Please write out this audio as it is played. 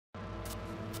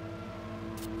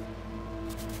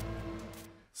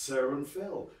Sarah and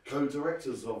Phil,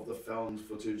 co-directors of the found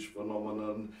footage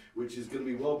phenomenon, which is going to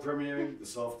be world premiering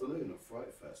this afternoon at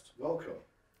FrightFest. Welcome.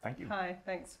 Thank you. Hi,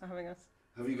 thanks for having us.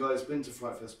 Have you guys been to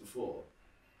FrightFest before?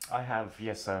 I have,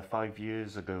 yes. 5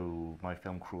 years ago, my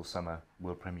film Cruel Summer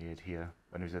world premiered here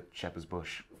when it was at Shepherd's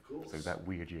Bush. Of course. So that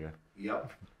weird year.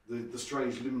 Yep. The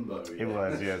strange limbo. It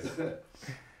was, yes.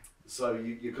 So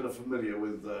you're kind of familiar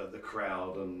with the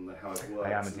crowd and how it works?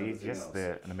 I am indeed, yes.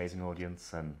 They're an amazing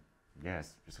audience, and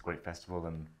yes, it's a great festival,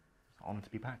 and honoured to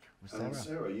be back with Sarah. And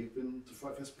Sarah, you've been to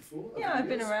FrightFest before? Yeah, I've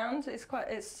been around. It's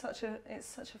such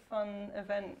a fun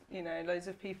event. You know, loads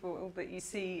of people that you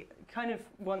see kind of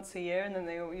once a year, and then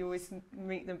you always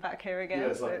meet them back here again. Yeah,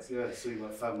 it's like seeing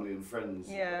like family and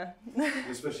friends. Yeah.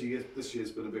 Especially this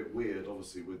year's been a bit weird,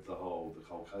 obviously, with the whole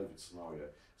COVID scenario.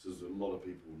 So there's a lot of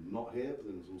people not here, but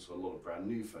then there's also a lot of brand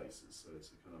new faces. So it's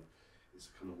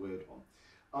a kind of weird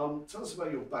one. Tell us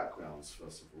about your backgrounds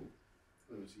first of all.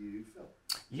 Over to you, Phil.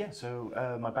 Yeah,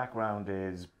 so my background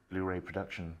is Blu-ray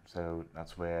production, so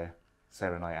that's where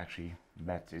Sarah and I actually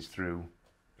met, is through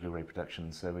Blu-ray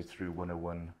production, so it's through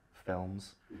 101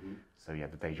 Films. Mm-hmm. So yeah,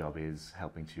 the day job is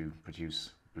helping to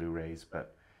produce Blu-rays,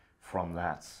 but from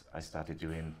that I started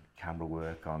doing camera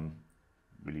work on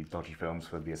really dodgy films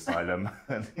for the Asylum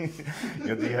and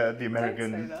the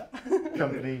American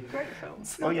company. Great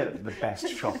films. Oh yeah, the best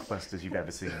shockbusters you've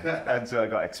ever seen. And so I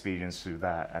got experience through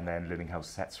that, and then learning how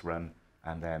sets run,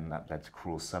 and then that led to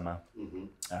Cruel Summer.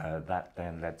 Mm-hmm. That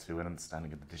then led to an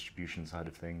understanding of the distribution side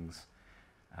of things.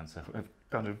 And so I've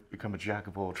kind of become a jack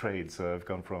of all trades. So I've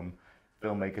gone from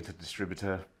filmmaker to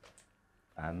distributor,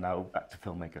 and now back to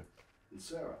filmmaker. And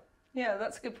Sarah? Yeah,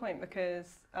 that's a good point,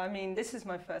 because I mean, this is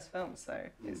my first film, so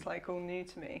it's like all new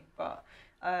to me. But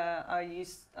I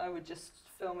would just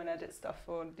film and edit stuff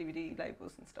for DVD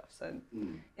labels and stuff. So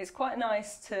it's quite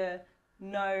nice to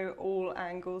know all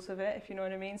angles of it, if you know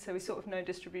what I mean. So we sort of know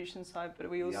distribution side, but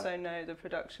we also know the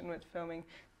production with filming,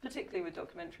 particularly with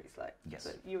documentaries, like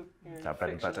you're in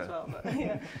fiction as well. But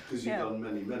yeah, because you've done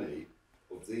many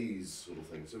of these sort of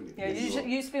things, haven't you? Yeah,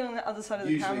 you used to be on the other side of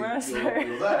the camera. So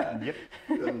you're there. Yep.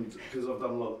 And because I've done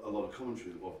a lot of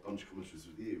commentaries, well, a bunch of commentaries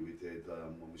with you. We did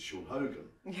one with Sean Hogan,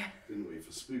 didn't we,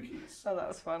 for Spookies? Oh, that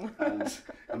was fun.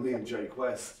 and me and Jake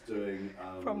West doing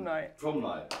Prom Night.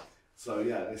 So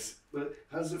yeah, but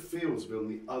how does it feel to be on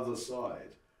the other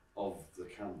side of the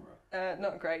camera?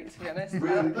 Not great, to be honest.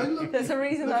 Really? There's a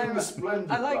reason I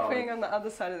like bar. being on the other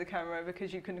side of the camera,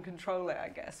 because you can control it, I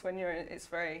guess. When you're in, it's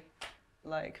very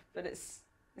but it's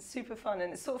super fun,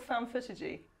 and it's sort of found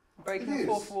footagey, breaking the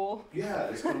fourth wall. Yeah,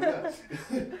 it's kind of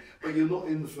but you're not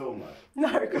in the film though.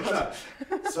 No, God.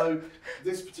 So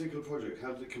this particular project,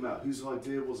 how did it come out? Whose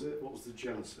idea was it? What was the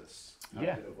genesis?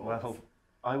 Well,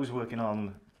 I was working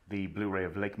on the Blu-ray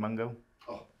of Lake Mungo.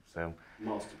 Oh, so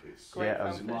masterpiece. Great I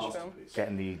was masterpiece.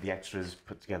 Getting the extras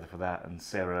put together for that, and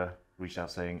Sarah reached out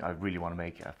saying, I really want to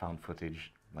make a found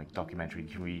footage like documentary.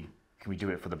 Can we do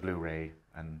it for the Blu-ray?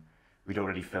 And we'd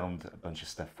already filmed a bunch of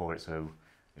stuff for it, so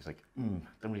it was like, don't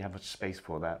really have much space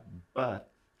for that, but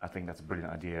I think that's a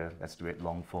brilliant idea. Let's do it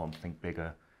long form, think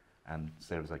bigger. And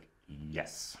Sarah was like,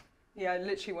 yes. Yeah, I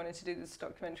literally wanted to do this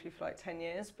documentary for like 10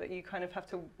 years, but you kind of have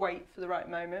to wait for the right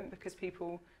moment, because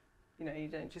people, you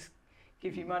don't just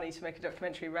give you money to make a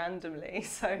documentary randomly.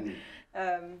 So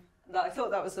I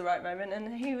thought that was the right moment,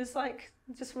 and he was like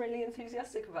just really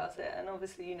enthusiastic about it, and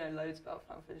obviously you know loads about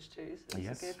found footage too, so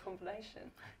it's a good combination.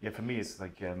 Yeah, for me it's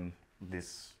like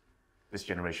this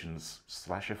generation's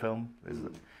slasher film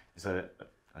is a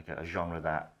genre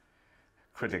that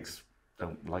critics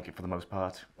don't like it for the most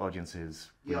part.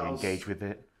 Audiences really engage with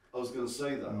it. I was going to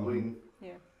say that. I mean,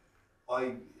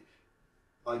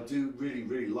 I do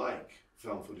really like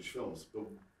found footage films, but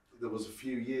there was a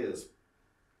few years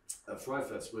at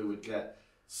FrightFest we would get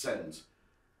sent,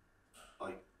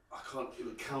 I can't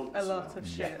even count a lot of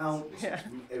shit from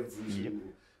every single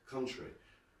country,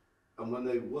 and when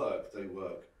they work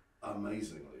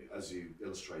amazingly, as you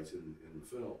illustrate in the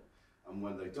film, and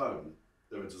when they don't,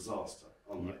 they're a disaster,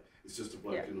 aren't they? It's just a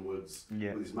bloke in the woods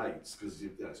with his mates, because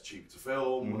it's cheap to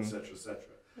film, etc, etc.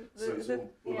 So it's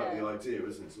all about the idea,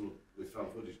 isn't it? It's all, with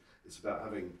found footage, it's about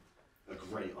having a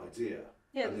great idea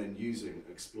and then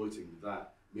exploiting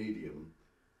that medium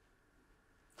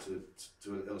to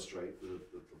illustrate the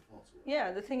plot.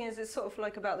 Yeah, the thing is, it's sort of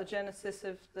like about the genesis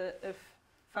of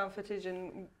found footage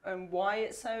and why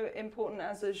it's so important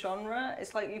as a genre.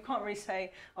 It's like you can't really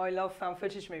say, oh, I love found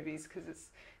footage movies, because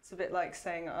it's a bit like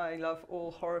saying I love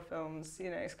all horror films.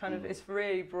 It's kind of, it's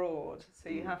really broad. So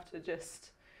you have to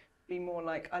just be more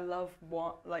like, I love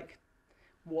what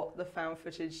the found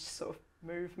footage sort of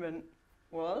movement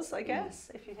was, I guess,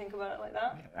 if you think about it like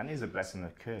that. Yeah, and it is a blessing and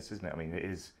a curse, isn't it? I mean, it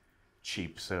is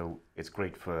cheap, so it's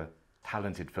great for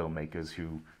talented filmmakers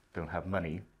who don't have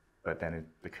money, but then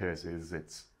the curse is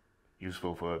it's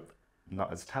useful for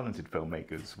not as talented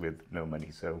filmmakers with no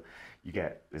money. So you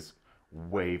get this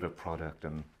wave of product,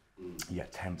 and yeah,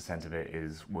 10% of it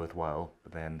is worthwhile,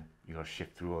 but then you got to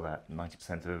shift through all that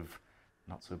 90% of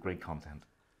not so great content.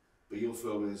 But your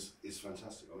film is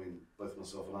fantastic. I mean, both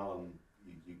myself and Alan,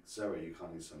 Sarah, you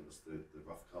kindly sent us the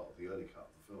rough cut, or the early cut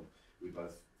of the film. We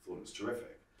both thought it was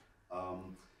terrific.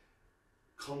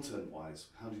 Content-wise,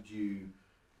 how did you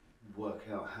work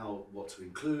out what to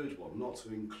include, what not to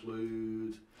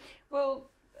include? Well,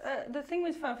 the thing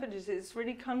with found footage is it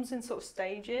really comes in sort of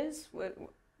stages,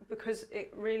 because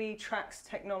it really tracks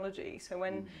technology. So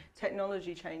when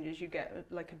technology changes, you get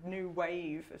like a new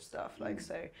wave of stuff. Like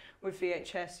so with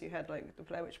VHS, you had like the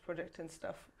Blair Witch Project and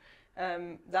stuff.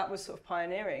 That was sort of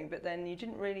pioneering, but then you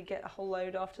didn't really get a whole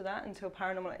load after that until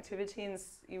Paranormal Activity, and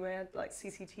you had like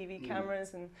CCTV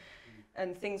cameras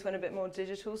and things went a bit more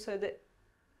digital, so that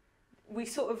we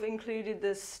sort of included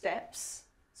the steps.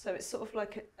 So it's sort of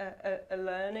like a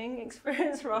learning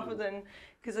experience rather than,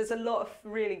 because there's a lot of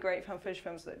really great found footage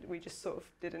films that we just sort of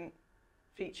didn't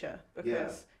feature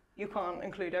because you can't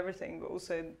include everything, but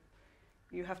also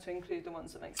you have to include the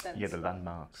ones that make sense. Yeah, the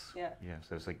landmarks. Yeah. Yeah,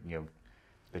 so it's like, you know,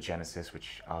 the Genesis,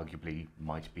 which arguably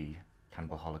might be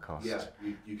Cannibal Holocaust. Yeah,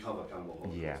 you cover Cannibal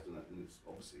Holocaust, yeah. And it's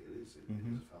obviously it is a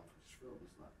found footage film,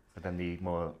 isn't it? But then the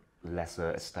more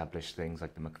lesser established things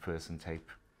like the McPherson tape,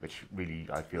 which really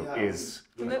I feel is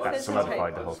that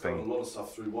solidified the whole thing. A lot of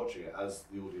stuff through watching it, as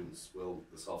the audience will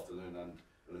this afternoon and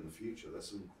in the future. There's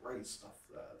some great stuff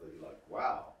there that you're like,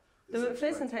 wow. The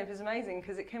McPherson tape is amazing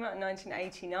because it came out in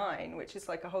 1989, which is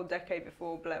like a whole decade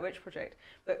before Blair Witch Project.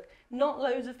 But not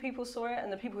loads of people saw it, and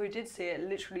the people who did see it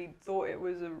literally thought it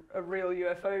was a real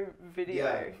UFO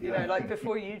video. You know, like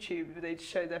before YouTube, they'd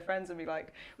show their friends and be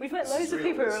like, "We've met loads of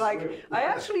people who were like, I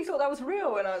actually thought that was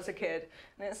real when I was a kid."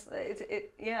 And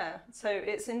so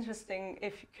it's interesting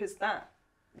because that,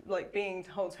 like being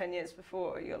the whole 10 years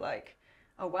before, you're like,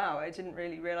 oh wow, I didn't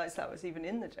really realise that was even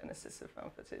in the genesis of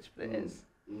found footage, but it is.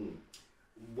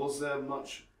 Was there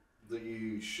much that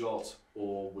you shot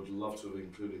or would love to have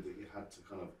included that you had to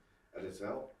kind of edit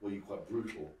out? Were you quite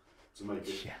brutal to make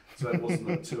it so it wasn't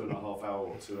a 2.5 hour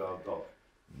or 2 hour doc?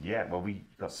 Yeah, well, we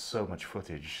got so much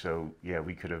footage, so yeah,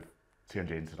 we could have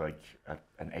turned it into like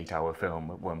an 8-hour film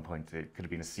at one point. It could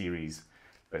have been a series,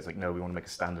 but it's like, no, we want to make a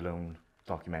standalone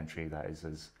documentary that is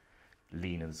as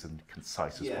lean and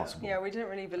concise as possible. Yeah, we didn't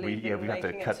really believe in we had to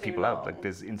making cut it people too out. long. Like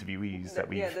there's interviewees that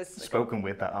we've spoken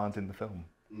with that aren't in the film.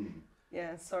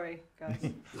 Yeah, sorry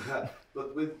guys.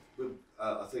 But with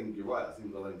I think you're right. I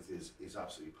think the length is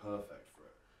absolutely perfect for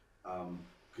it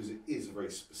because it is a very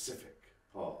specific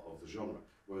part of the genre.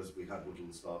 Whereas we had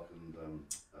Woodland Stark and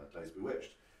Days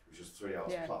Bewitched, which was 3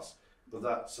 hours plus. But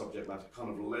that subject matter kind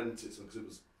of lent itself because it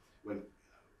was when.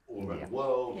 All around the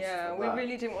world. Yeah, we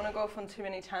really didn't want to go off on too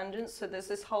many tangents, so there's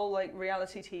this whole like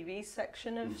reality TV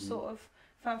section of sort of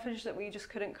found footage that we just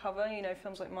couldn't cover, you know,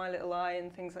 films like My Little Eye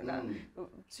and things like that,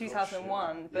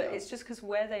 2001, but it's just because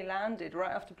where they landed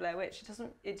right after Blair Witch,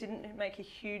 it didn't make a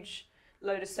huge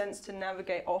load of sense to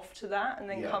navigate off to that and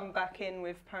then come back in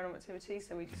with Paranormal Activity,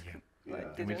 so we just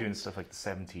and we're doing stuff like the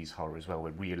 70s horror as well,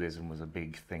 where realism was a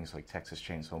big thing, so like Texas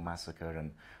Chainsaw Massacre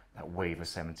and that wave of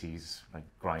 70s like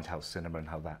grindhouse cinema and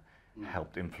how that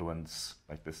helped influence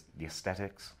like the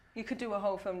aesthetics. You could do a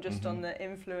whole film just on the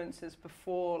influences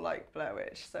before like Blair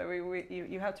Witch, so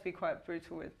you have to be quite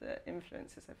brutal with the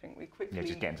influences. I think we quickly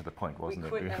just getting to the point, wasn't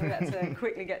it? We had to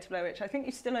quickly get to Blair Witch. I think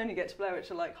you still only get to Blair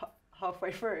Witch like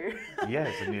halfway through. Yeah,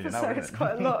 it's nearly an so hour. It's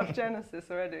quite a lot of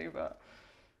Genesis already. But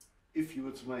if you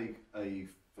were to make a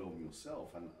film yourself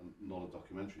and not a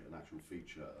documentary, an actual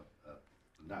feature,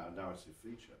 a narrative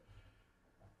feature,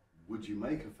 would you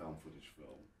make a found footage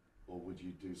film, or would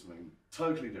you do something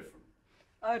totally different?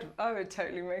 I would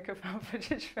totally make a found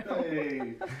footage film.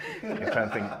 Hey. I'm trying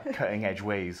to think cutting edge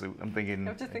ways. So I'm thinking. You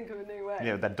have to think of a new way.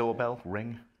 Yeah, that doorbell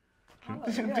ring. Oh,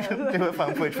 do a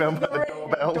found footage film with the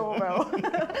doorbell.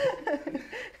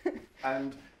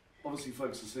 And obviously,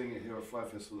 folks are seeing it here at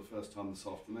FrightFest for the first time this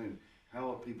afternoon.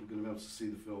 How are people going to be able to see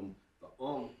the film that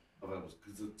aren't available?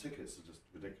 Because the tickets are just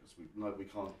ridiculous. We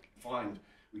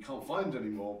can't find any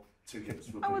more tickets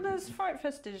for people. Well, there's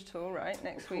FrightFest Digital, right,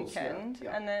 next weekend.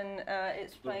 Yeah. And then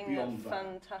it's playing at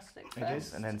Fantastic Fest. It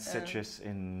is, and then Citrus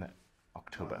in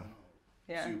October.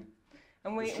 Yeah.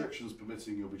 So restrictions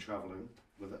permitting, you'll be travelling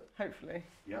with it? Hopefully.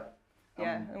 Yeah.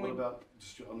 Yeah. And what about,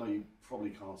 I know you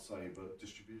probably can't say, but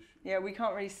distribution? Yeah, we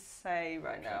can't really say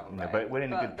right now. No, right? but we're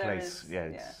in a good there place. is- Yeah,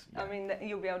 yeah. it's, I mean,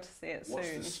 you'll be able to see it What's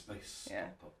soon. the space? Yeah.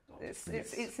 Yes.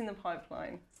 It's in the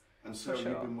pipeline. And Sarah, sure.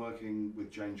 you've been working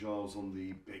with Jane Giles on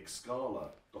the Big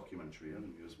Scala documentary,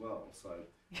 haven't you, as well? So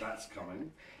that's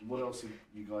coming. What else have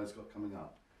you guys got coming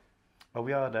up? Well,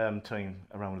 we are toying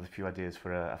around with a few ideas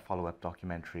for a follow-up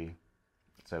documentary.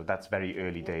 So that's very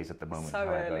early days at the moment. So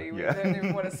however. early, we Yeah. don't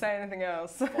even want to say anything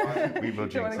else. We will don't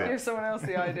want jinx to it. give someone else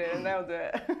the idea and they'll do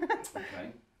it.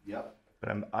 Okay, yep. But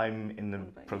I'm in the What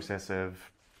about you? process of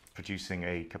producing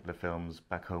a couple of films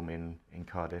back home in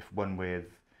Cardiff. One with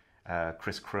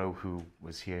Chris Crowe, who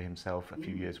was here himself a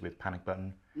few years with Panic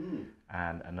Button,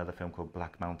 and another film called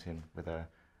Black Mountain with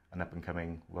an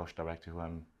up-and-coming Welsh director who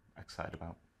I'm excited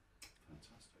about.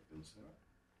 Fantastic. And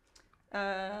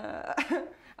Sarah?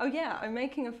 Oh yeah, I'm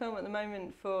making a film at the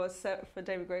moment for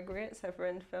David Gregory at Sever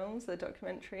End Films, the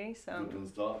documentary. So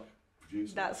Woodlands Dark,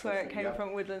 produced. that's where it came yep.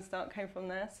 from. Woodlands Dark came from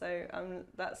there. So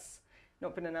that's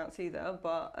not been announced either,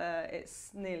 but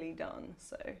it's nearly done.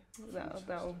 So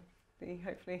that'll be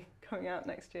hopefully coming out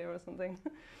next year or something.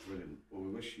 Brilliant. Well,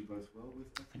 we wish you both well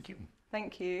with that. Thank you.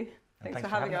 Thank you. And Thanks for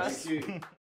having us. Thank you.